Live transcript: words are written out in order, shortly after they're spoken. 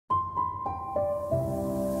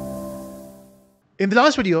In the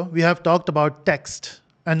last video, we have talked about text,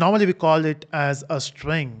 and normally we call it as a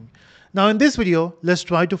string. Now in this video, let's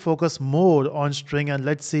try to focus more on string and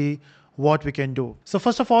let's see what we can do. So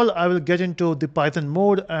first of all, I will get into the Python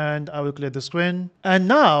mode and I will clear the screen. And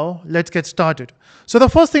now let's get started. So the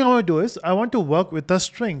first thing I want to do is I want to work with a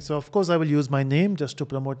string. So of course I will use my name just to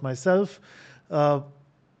promote myself.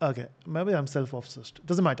 Okay, maybe I'm self-obsessed.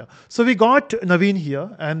 Doesn't matter. So we got Naveen here,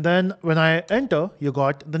 and then when I enter, you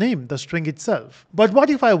got the name, the string itself. But what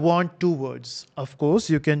if I want two words? Of course,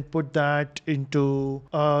 you can put that into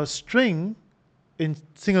a string in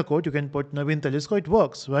single quote. You can put Naveen Telusko. It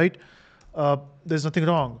works, right? There's nothing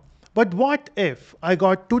wrong. But what if I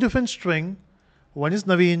got two different string? One is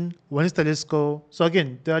Naveen, one is Telusko. So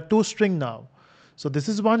again, there are two string now. So this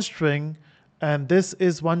is one string, and this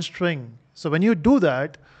is one string. So when you do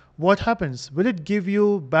that, what happens? Will it give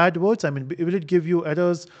you bad words? I mean, will it give you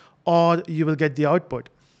errors, or you will get the output?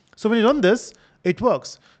 So when you run this, it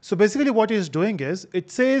works. So basically what it is doing is,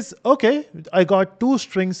 it says, okay, I got two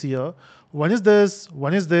strings here. One is this,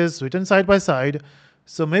 written side by side.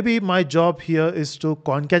 So maybe my job here is to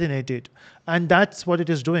concatenate it. And that's what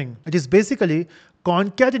it is doing. It is basically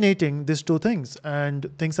concatenating these two things, and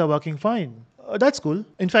things are working fine. That's cool.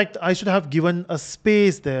 In fact, I should have given a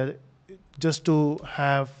space there just to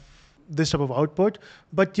have this type of output,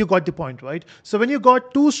 but you got the point, right? So when you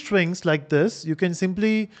got two strings like this, you can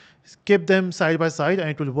simply keep them side by side and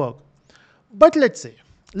it will work. But let's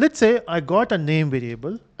say I got a name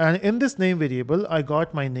variable, and in this name variable, I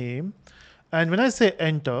got my name. And when I say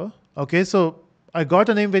enter, okay, so I got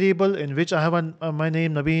a name variable in which I have my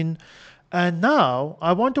name Naveen, and now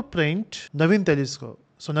I want to print Naveen Telusko.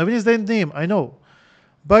 So Naveen is the name, I know.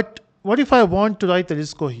 But what if I want to write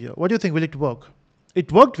Telusko here? What do you think? Will it work? It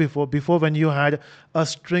worked before when you had a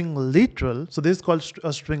string literal. So this is called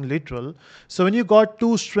a string literal. So when you got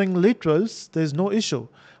two string literals, there's no issue.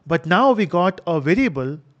 But now we got a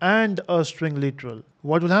variable and a string literal.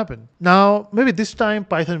 What will happen? Now, maybe this time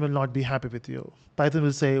Python will not be happy with you. Python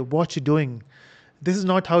will say, what you doing? This is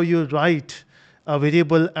not how you write a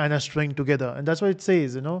variable and a string together. And that's what it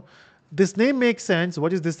says, This name makes sense.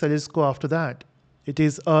 What is this Telusko after that? It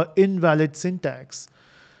is an invalid syntax.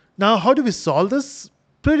 Now, how do we solve this?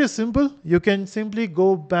 Pretty simple. You can simply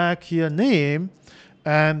go back here, name,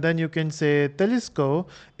 and then you can say Telusko.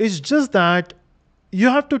 It's just that you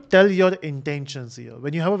have to tell your intentions here.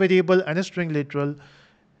 When you have a variable and a string literal,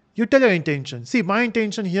 you tell your intention. See, my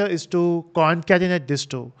intention here is to concatenate these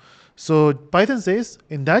two. So Python says,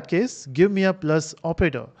 in that case, give me a plus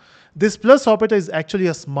operator. This plus operator is actually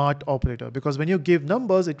a smart operator, because when you give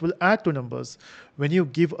numbers, it will add to numbers. When you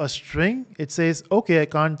give a string, it says, okay, I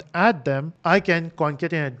can't add them, I can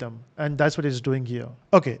concatenate them. And that's what it's doing here.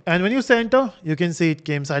 Okay, and when you say enter, you can see it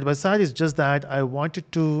came side by side. It's just that I wanted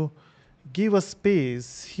to give a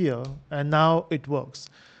space here, and now it works.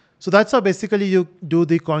 So that's how basically you do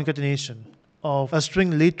the concatenation of a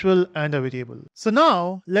string literal and a variable. So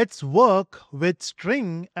now let's work with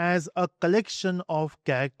string as a collection of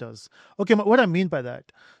characters. Okay, what I mean by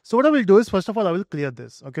that. So what I will do is, first of all, I will clear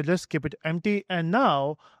this. Okay, just keep it empty. And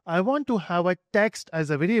now I want to have a text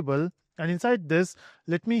as a variable. And inside this,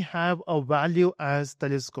 let me have a value as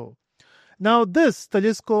Telusko. Now this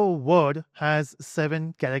Telusko word has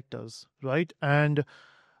 7 characters, right? And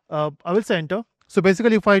I will say enter. So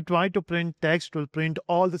basically, if I try to print text, it will print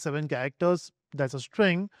all the 7 characters. That's a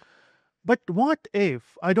string. But what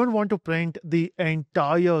if I don't want to print the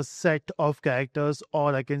entire set of characters,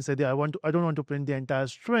 or I can say that I don't want to print the entire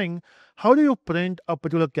string? How do you print a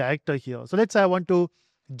particular character here? So let's say I want to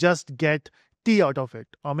just get T out of it,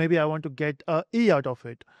 or maybe I want to get a E out of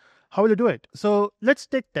it. How will you do it? So let's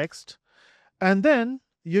take text, and then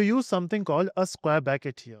you use something called a square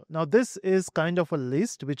bracket here. Now this is kind of a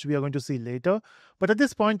list, which we are going to see later. But at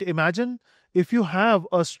this point, imagine if you have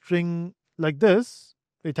a string like this.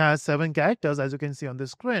 It has 7 characters, as you can see on the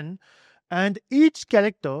screen, and each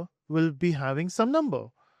character will be having some number,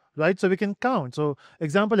 right? So we can count. So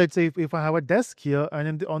example, let's say if I have a desk here,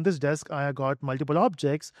 and on this desk I got multiple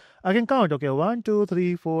objects, I can count, okay, 1, 2,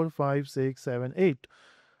 3, 4, 5, 6, 7, 8.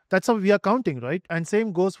 That's how we are counting, right? And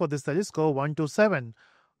same goes for this Telusko, 1 to 7.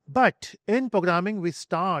 But in programming, we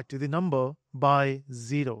start the number by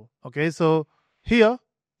 0. Okay, so here,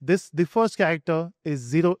 the first character is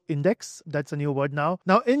 0 index. That's a new word now.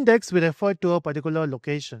 Now index, we refer to a particular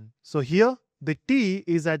location. So here, the T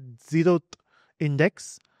is at 0th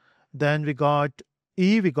index. Then we got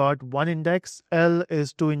E, we got 1 index. L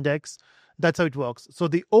is 2 index. That's how it works. So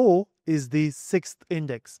the O is the 6th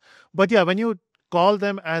index. But yeah, when you call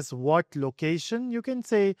them as what location, you can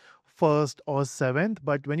say first or seventh,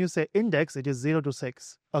 but when you say index, it is 0 to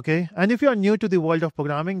 6. Okay, and if you are new to the world of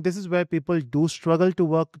programming, this is where people do struggle to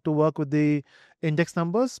work with the index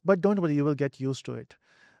numbers, but don't worry, you will get used to it.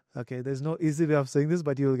 Okay, there's no easy way of saying this,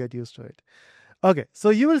 but you will get used to it. Okay, so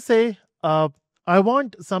you will say, I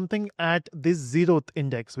want something at this 0th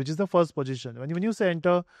index, which is the first position. When you say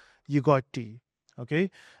enter, you got T. Okay,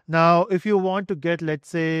 now if you want to get, let's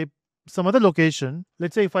say, some other location,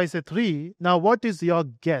 let's say if I say 3, now what is your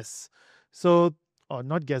guess? So, or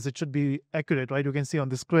not guess, it should be accurate, right? You can see on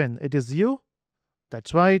the screen, it is U.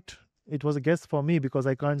 That's right. It was a guess for me because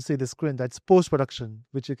I can't see the screen. That's post-production,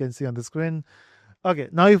 which you can see on the screen. Okay,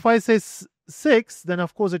 now if I say 6, then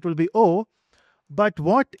of course it will be O. But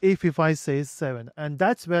what if I say 7? And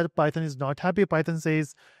that's where Python is not happy. Python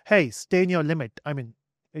says, hey, stay in your limit. I mean,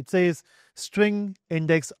 it says string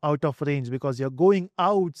index out of range because you're going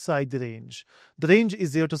outside the range. The range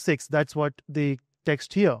is 0 to 6. That's what the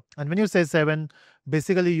text here. And when you say 7,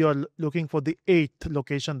 basically you're looking for the 8th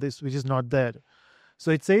location, which is not there.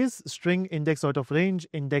 So it says string index out of range,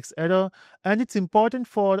 index error. And it's important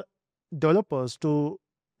for developers to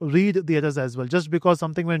read the errors as well. Just because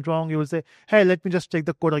something went wrong, you will say, hey, let me just check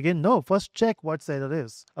the code again. No, first check what the error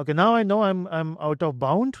is. Okay, now I know I'm out of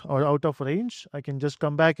bound or out of range. I can just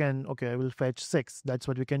come back and, okay, I will fetch 6. That's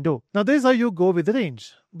what we can do. Now, this is how you go with the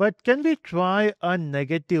range. But can we try a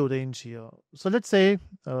negative range here? So let's say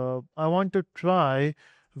I want to try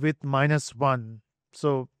with -1.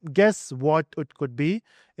 So guess what it could be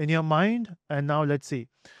in your mind. And now let's see.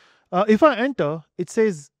 If I enter, it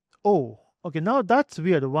says O. Okay, now that's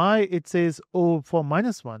weird. Why it says O for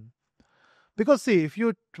 -1? Because see, if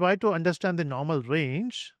you try to understand the normal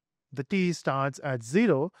range, the T starts at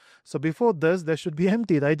 0. So before this, there should be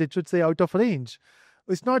empty, right? It should say out of range.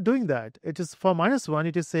 It's not doing that. It is for -1,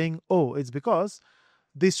 it is saying O. It's because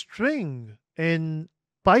the string in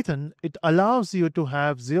Python, it allows you to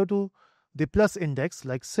have 0 to the plus index,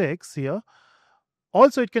 like 6 here.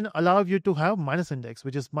 Also, it can allow you to have minus index,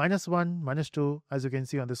 which is -1, -2, as you can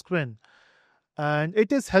see on the screen. And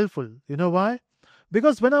it is helpful. You know why?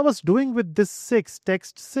 Because when I was doing with this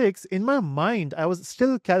text 6, in my mind, I was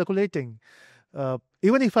still calculating.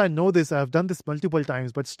 Even if I know this, I've done this multiple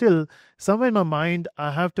times, but still, somewhere in my mind,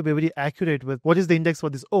 I have to be very accurate with what is the index for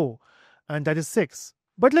this O, and that is 6.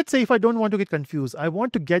 But let's say if I don't want to get confused, I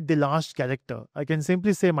want to get the last character. I can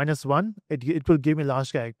simply say -1, it will give me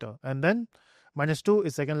last character. And then -2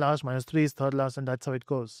 is second last, -3 is third last, and that's how it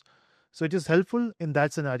goes. So it is helpful in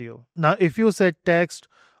that scenario. Now, if you say text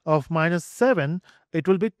of -7, it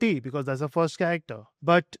will be T because that's the first character.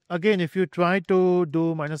 But again, if you try to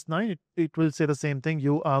do -9, it will say the same thing.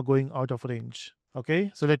 You are going out of range.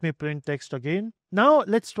 Okay, so let me print text again. Now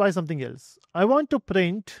let's try something else. I want to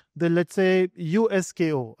print let's say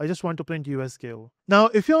USKO. I just want to print USKO. Now,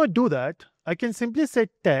 if you want to do that, I can simply say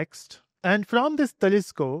text. And from this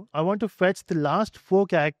Telusko, I want to fetch the last 4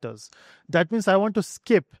 characters. That means I want to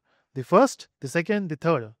skip the first, the second, the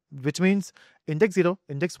third, which means index 0,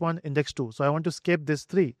 index 1, index 2. So I want to skip this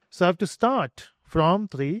 3. So I have to start from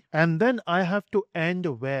 3 and then I have to end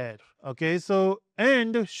where? Okay, so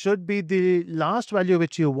end should be the last value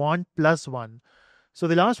which you want plus 1. So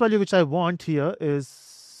the last value which I want here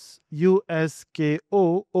is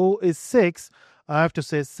USKO. O is 6. I have to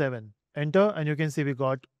say 7. Enter, and you can see we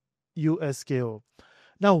got USKO.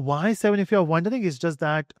 Now, why 7? If you're wondering, it's just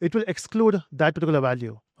that it will exclude that particular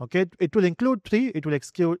value. Okay, it will include 3, it will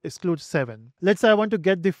exclude 7. Let's say I want to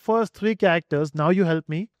get the first 3 characters. Now you help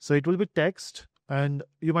me. So it will be text, and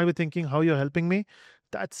you might be thinking how you're helping me.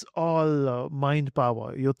 That's all mind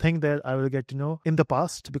power. You think that I will get to know in the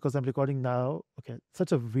past because I'm recording now. Okay,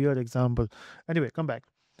 such a weird example. Anyway, come back.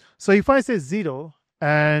 So if I say 0,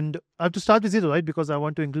 and I have to start with 0, right? Because I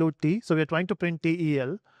want to include T. So we are trying to print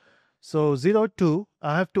TEL. So 0, 2,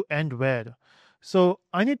 I have to end where? So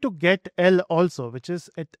I need to get L also, which is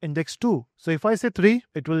at index 2. So if I say 3,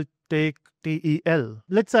 it will take TEL.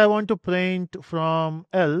 Let's say I want to print from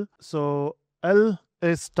L. So L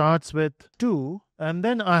starts with 2, and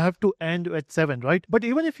then I have to end at 7, right? But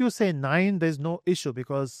even if you say 9, there's no issue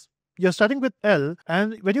because you're starting with L,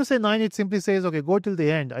 and when you say 9, it simply says, okay, go till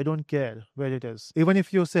the end. I don't care where it is. Even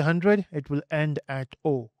if you say 100, it will end at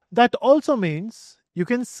O. That also means you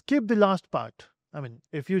can skip the last part. I mean,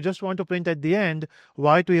 if you just want to print at the end,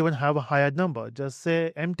 why to even have a higher number? Just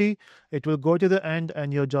say empty, it will go to the end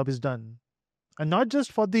and your job is done. And not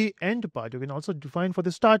just for the end part, you can also define for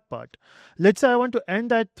the start part. Let's say I want to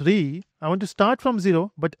end at 3, I want to start from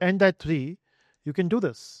 0, but end at 3, you can do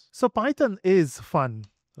this. So Python is fun,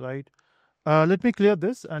 right? Let me clear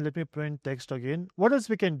this and let me print text again. What else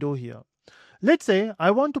we can do here? Let's say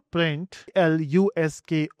I want to print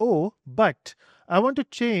Lusko, but I want to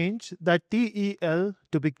change that TEL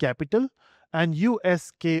to be capital and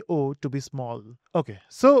USKO to be small. Okay,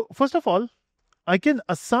 so first of all, I can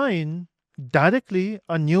assign directly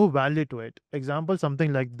a new value to it. Example,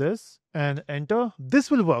 something like this, and enter.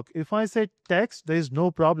 This will work. If I say text, there is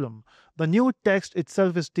no problem. The new text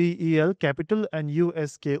itself is TEL capital and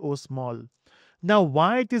USKO small. Now,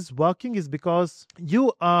 why it is working is because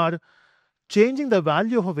you are changing the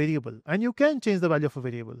value of a variable, and you can change the value of a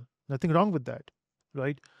variable. Nothing wrong with that,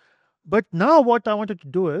 right? But now what I wanted to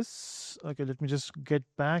do is, okay, let me just get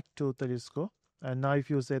back to Telusko. And now if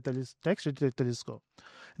you say text, it is Telusko.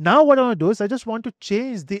 Now what I want to do is I just want to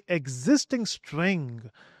change the existing string.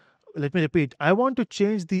 Let me repeat. I want to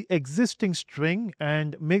change the existing string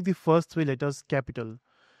and make the first three letters capital.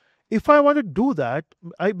 If I want to do that,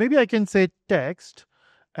 maybe I can say text,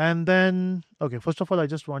 and then, okay, first of all, I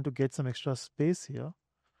just want to get some extra space here.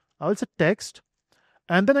 I will say text,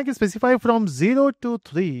 and then I can specify from 0 to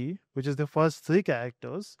 3, which is the first three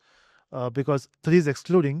characters, because 3 is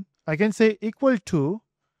excluding. I can say equal to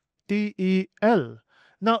TEL.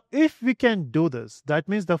 Now, if we can do this, that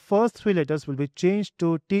means the first three letters will be changed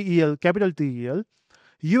to TEL, capital TEL.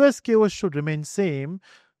 USKO should remain same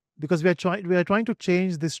because we are trying to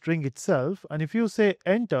change the string itself. And if you say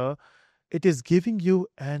enter, it is giving you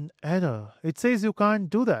an error. It says you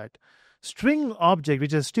can't do that. String object,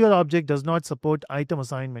 which is str object, does not support item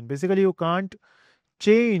assignment. Basically, you can't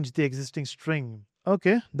change the existing string.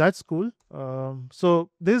 Okay, that's cool.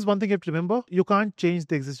 So this is one thing you have to remember. You can't change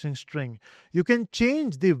the existing string. You can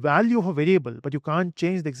change the value of a variable, but you can't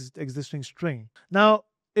change the existing string. Now,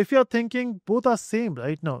 if you're thinking both are same,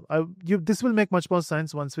 right? No, this will make much more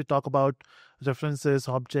sense once we talk about references,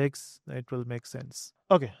 objects. It will make sense.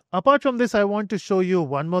 Okay, apart from this, I want to show you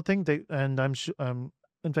one more thing, and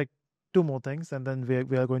in fact, two more things, and then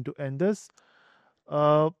we are going to end this.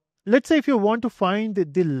 Let's say if you want to find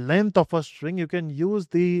the length of a string, you can use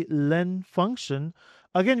the len function.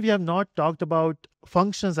 Again, we have not talked about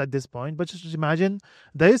functions at this point, but just imagine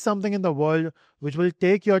there is something in the world which will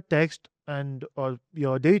take your text or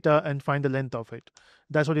your data and find the length of it.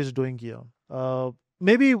 That's what it's doing here.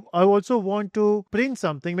 Maybe I also want to print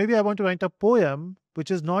something. Maybe I want to write a poem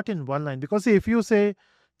which is not in one line, because see, if you say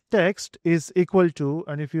text is equal to,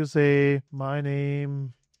 and if you say my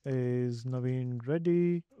name is Naveen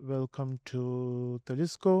Reddy, welcome to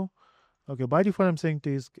Telusko. Okay, by default I'm saying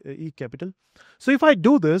T is E capital. So if I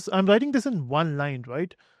do this, I'm writing this in one line,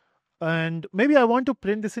 right? And maybe I want to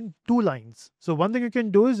print this in two lines. So one thing you can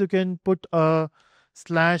do is you can put a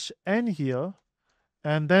 /n here,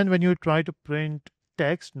 and then when you try to print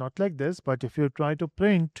text, not like this, but if you try to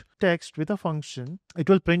print text with a function, it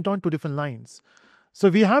will print on two different lines. So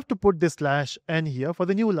we have to put this /n here for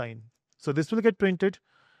the new line. So this will get printed,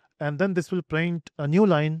 and then this will print a new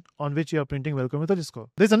line on which you are printing welcome to Telusko.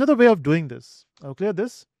 There's another way of doing this. I'll clear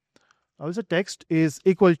this. Also, text is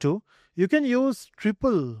equal to. You can use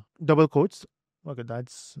triple double quotes. Okay,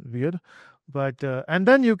 that's weird. But and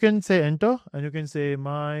then you can say enter, and you can say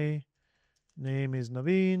my name is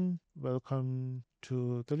Naveen. Welcome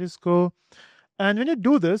to Telusko. And when you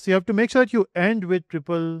do this, you have to make sure that you end with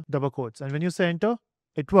triple double quotes. And when you say enter,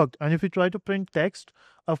 it worked. And if you try to print text,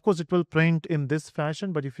 of course, it will print in this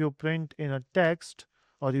fashion. But if you print in a text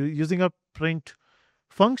or you're using a print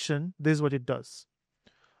function, this is what it does.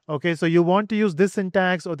 Okay, so you want to use this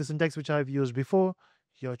syntax or the syntax which I've used before,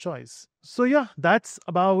 your choice. So yeah, that's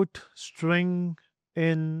about string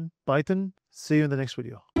in Python. See you in the next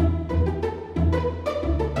video.